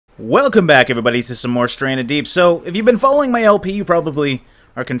Welcome back, everybody, to some more Stranded Deep. So, if you've been following my LP, you probably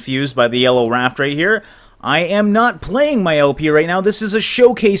are confused by the yellow raft right here. I am not playing my LP right now. This is a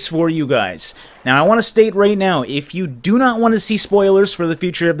showcase for you guys. Now, I want to state right now, if you do not want to see spoilers for the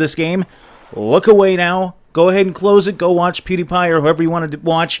future of this game, look away now. Go ahead and close it. Go watch PewDiePie or whoever you want to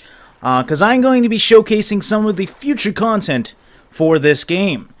watch, because I'm going to be showcasing some of the future content for this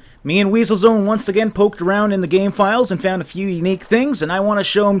game. Me and WeaselZone once again poked around in the game files and found a few unique things, and I want to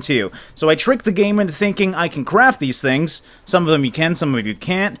show them to you. So I tricked the game into thinking I can craft these things. Some of them you can, some of you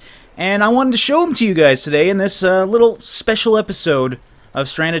can't. And I wanted to show them to you guys today in this little special episode of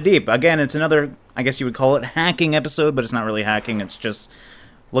Stranded Deep. Again, it's another, I guess you would call it, hacking episode, but it's not really hacking. It's just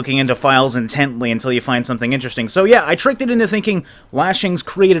looking into files intently until you find something interesting. So yeah, I tricked it into thinking Lashings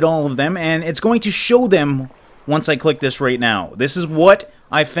created all of them, and it's going to show them once I click this right now. This is what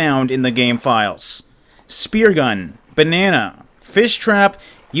I found in the game files. Spear gun, banana, fish trap,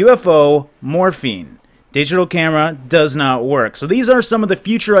 UFO, morphine. Digital camera does not work. So these are some of the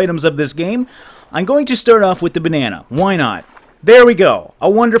future items of this game. I'm going to start off with the banana. Why not? There we go. A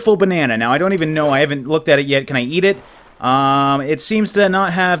wonderful banana. Now, I don't even know. I haven't looked at it yet. Can I eat it? It seems to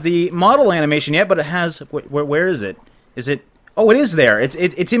not have the model animation yet, but it has... Where is it? Is it... Oh, it is there.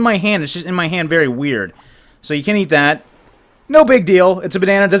 It's in my hand. It's just in my hand. Very weird. So you can eat that. No big deal. It's a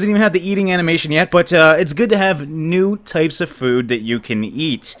banana. Doesn't even have the eating animation yet, but it's good to have new types of food that you can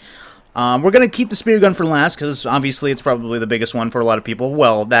eat. We're going to keep the spear gun for last, because obviously it's probably the biggest one for a lot of people.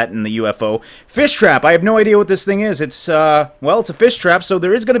 Well, that and the UFO. Fish trap. I have no idea what this thing is. It's, well, it's a fish trap, so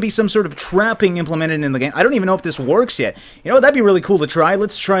there is going to be some sort of trapping implemented in the game. I don't even know if this works yet. You know, that'd be really cool to try.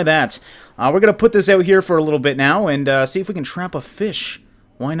 Let's try that. We're going to put this out here for a little bit now, and see if we can trap a fish.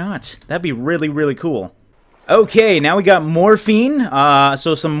 Why not? That'd be really, really cool. Okay, now we got morphine,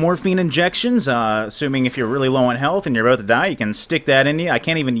 so some morphine injections, assuming if you're really low on health and you're about to die, you can stick that in you. I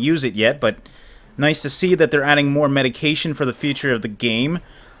can't even use it yet, but nice to see that they're adding more medication for the future of the game.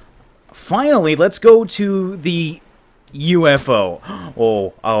 Finally, let's go to the UFO.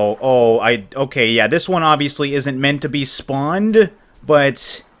 Okay, yeah, this one obviously isn't meant to be spawned,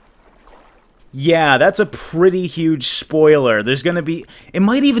 but... yeah, that's a pretty huge spoiler. There's gonna be... it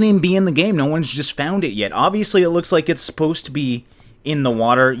might even be in the game. No one's just found it yet. Obviously, it looks like it's supposed to be in the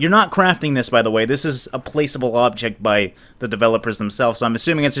water. You're not crafting this, by the way. This is a placeable object by the developers themselves, so I'm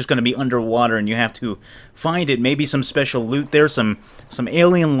assuming it's just gonna be underwater and you have to find it. Maybe some special loot there, some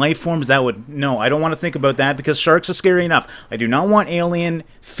alien life forms. That would... no, I don't want to think about that because sharks are scary enough. I do not want alien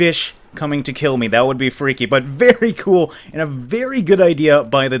fish coming to kill me. That would be freaky, but very cool and a very good idea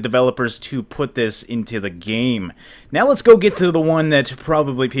by the developers to put this into the game. Now let's go get to the one that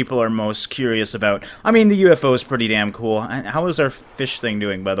probably people are most curious about. I mean, the UFO is pretty damn cool. How is our fish thing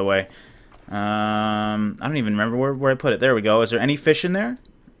doing, by the way? I don't even remember where I put it. There we go. Is there any fish in there?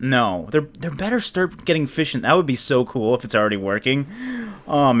 No. There better start getting fish in. That would be so cool if it's already working.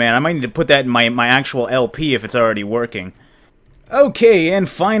 Oh man, I might need to put that in my actual LP if it's already working. Okay, and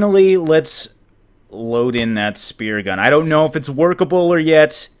finally, let's load in that spear gun. I don't know if it's working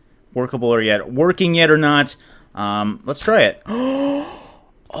yet or not. Let's try it.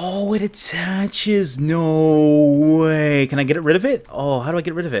 Oh, it attaches. No way. Can I get rid of it? Oh, how do I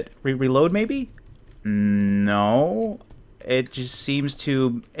get rid of it? Reload, maybe? No. It just seems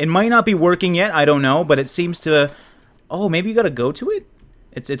to... it might not be working yet. I don't know, but it seems to... oh, maybe you gotta go to it?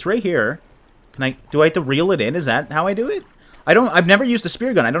 It's right here. Do I have to reel it in? Is that how I do it? I've never used a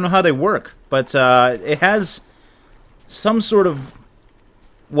spear gun. I don't know how they work, but it has some sort of,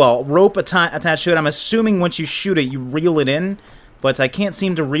 well, rope attached to it. I'm assuming once you shoot it, you reel it in, but I can't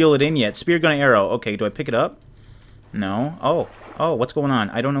seem to reel it in yet. Spear gun arrow. Okay, do I pick it up? No. Oh, what's going on?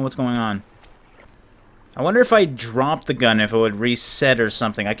 I don't know what's going on. I wonder if I dropped the gun, if it would reset or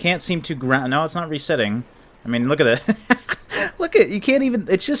something. I can't seem to ground. No, it's not resetting. I mean, look at that. Look at, you can't even,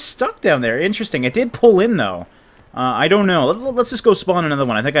 it's just stuck down there. Interesting. It did pull in, though. I don't know. Let's just go spawn another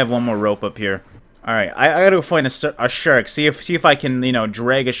one. I think I have one more rope up here. Alright, I gotta go find a shark. See if I can, you know,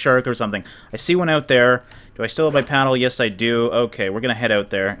 drag a shark or something. I see one out there. Do I still have my paddle? Yes, I do. Okay, we're gonna head out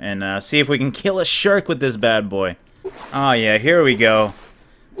there and see if we can kill a shark with this bad boy. Oh, yeah, here we go.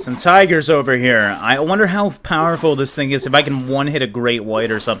 Some tigers over here. I wonder how powerful this thing is. If I can one-hit a great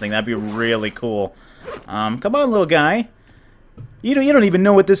white or something, that'd be really cool. Come on, little guy. You don't even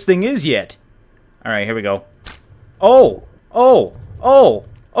know what this thing is yet. Alright, here we go. Oh,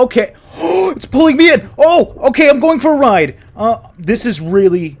 okay. It's pulling me in. Oh, okay, I'm going for a ride. This is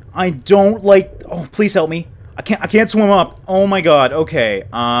really, I don't like, oh, please help me. I can't swim up. Oh my god, okay.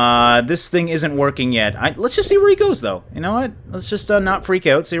 This thing isn't working yet. Let's just see where he goes, though. You know what? Let's just not freak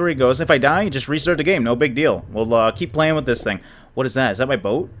out, see where he goes. If I die, just restart the game, no big deal. We'll keep playing with this thing. What is that? Is that my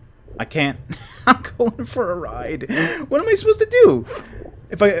boat? I can't. I'm going for a ride. What am I supposed to do?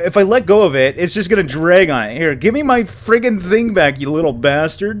 If I let go of it, it's just gonna drag on it. Here, give me my friggin' thing back, you little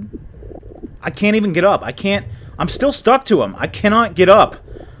bastard. I can't even get up. I can't. I'm still stuck to him. I cannot get up.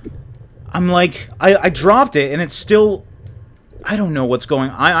 I'm like, I dropped it, and it's still... I don't know what's going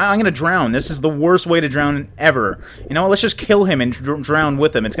on. I'm gonna drown. This is the worst way to drown ever. You know what? Let's just kill him and drown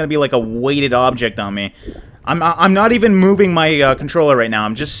with him. It's gonna be like a weighted object on me. I'm not even moving my controller right now.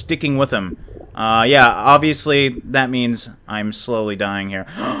 I'm just sticking with him. Yeah, obviously that means I'm slowly dying here.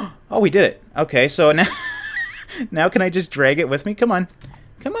 Oh, we did it. Okay, so now... now can I just drag it with me? Come on.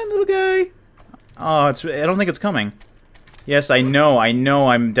 Come on, little guy. Oh, I don't think it's coming. Yes, I know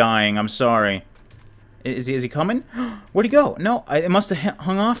I'm dying. I'm sorry. Is he coming? Where'd he go? No, it must have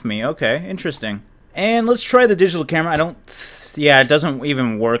hung off me. Okay, interesting. And let's try the digital camera. Yeah, it doesn't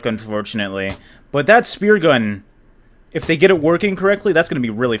even work, unfortunately. But that spear gun, if they get it working correctly, that's going to be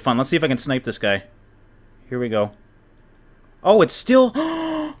really fun. Let's see if I can snipe this guy. Here we go. Oh, it's still...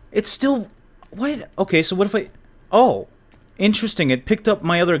 it's still... What? Okay, so what if I... Oh, interesting. It picked up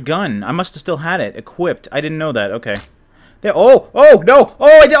my other gun. I must have still had it equipped. I didn't know that. Okay. There. Oh, no.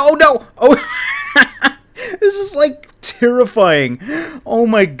 Oh, no. Oh... This is, like, terrifying. Oh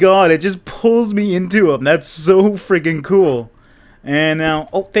my god, it just pulls me into him. That's so friggin' cool. And now...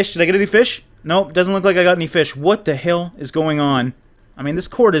 Oh, fish. Did I get any fish? Nope, doesn't look like I got any fish. What the hell is going on? I mean, this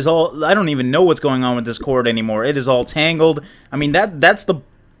cord is all... I don't even know what's going on with this cord anymore. It is all tangled. I mean, that's the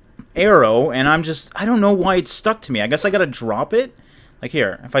arrow, and I'm just... I don't know why it's stuck to me. I guess I gotta drop it? Like,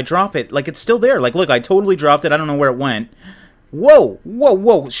 here. If I drop it, like, it's still there. Like, look, I totally dropped it. I don't know where it went. Whoa! Whoa,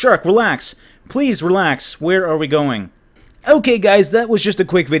 whoa! Shark, relax. Please relax. Where are we going? Okay, guys, that was just a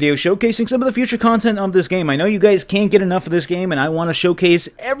quick video showcasing some of the future content of this game. I know you guys can't get enough of this game, and I want to showcase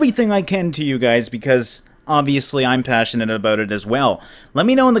everything I can to you guys because, obviously, I'm passionate about it as well. Let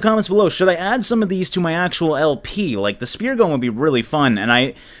me know in the comments below, should I add some of these to my actual LP? Like, the spear gun would be really fun, and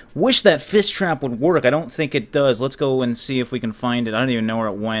I wish that fish trap would work. I don't think it does. Let's go and see if we can find it. I don't even know where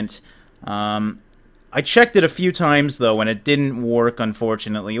it went. I checked it a few times, though, and it didn't work,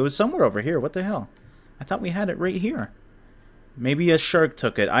 unfortunately. It was somewhere over here. What the hell? I thought we had it right here. Maybe a shark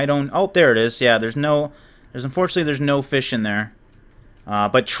took it. I don't... Oh, there it is. Yeah, unfortunately, there's no fish in there.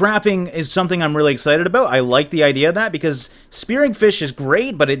 But trapping is something I'm really excited about. I like the idea of that, because spearing fish is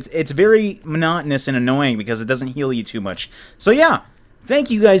great, but it's very monotonous and annoying, because it doesn't heal you too much. So, yeah. Thank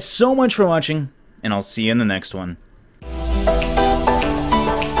you guys so much for watching, and I'll see you in the next one.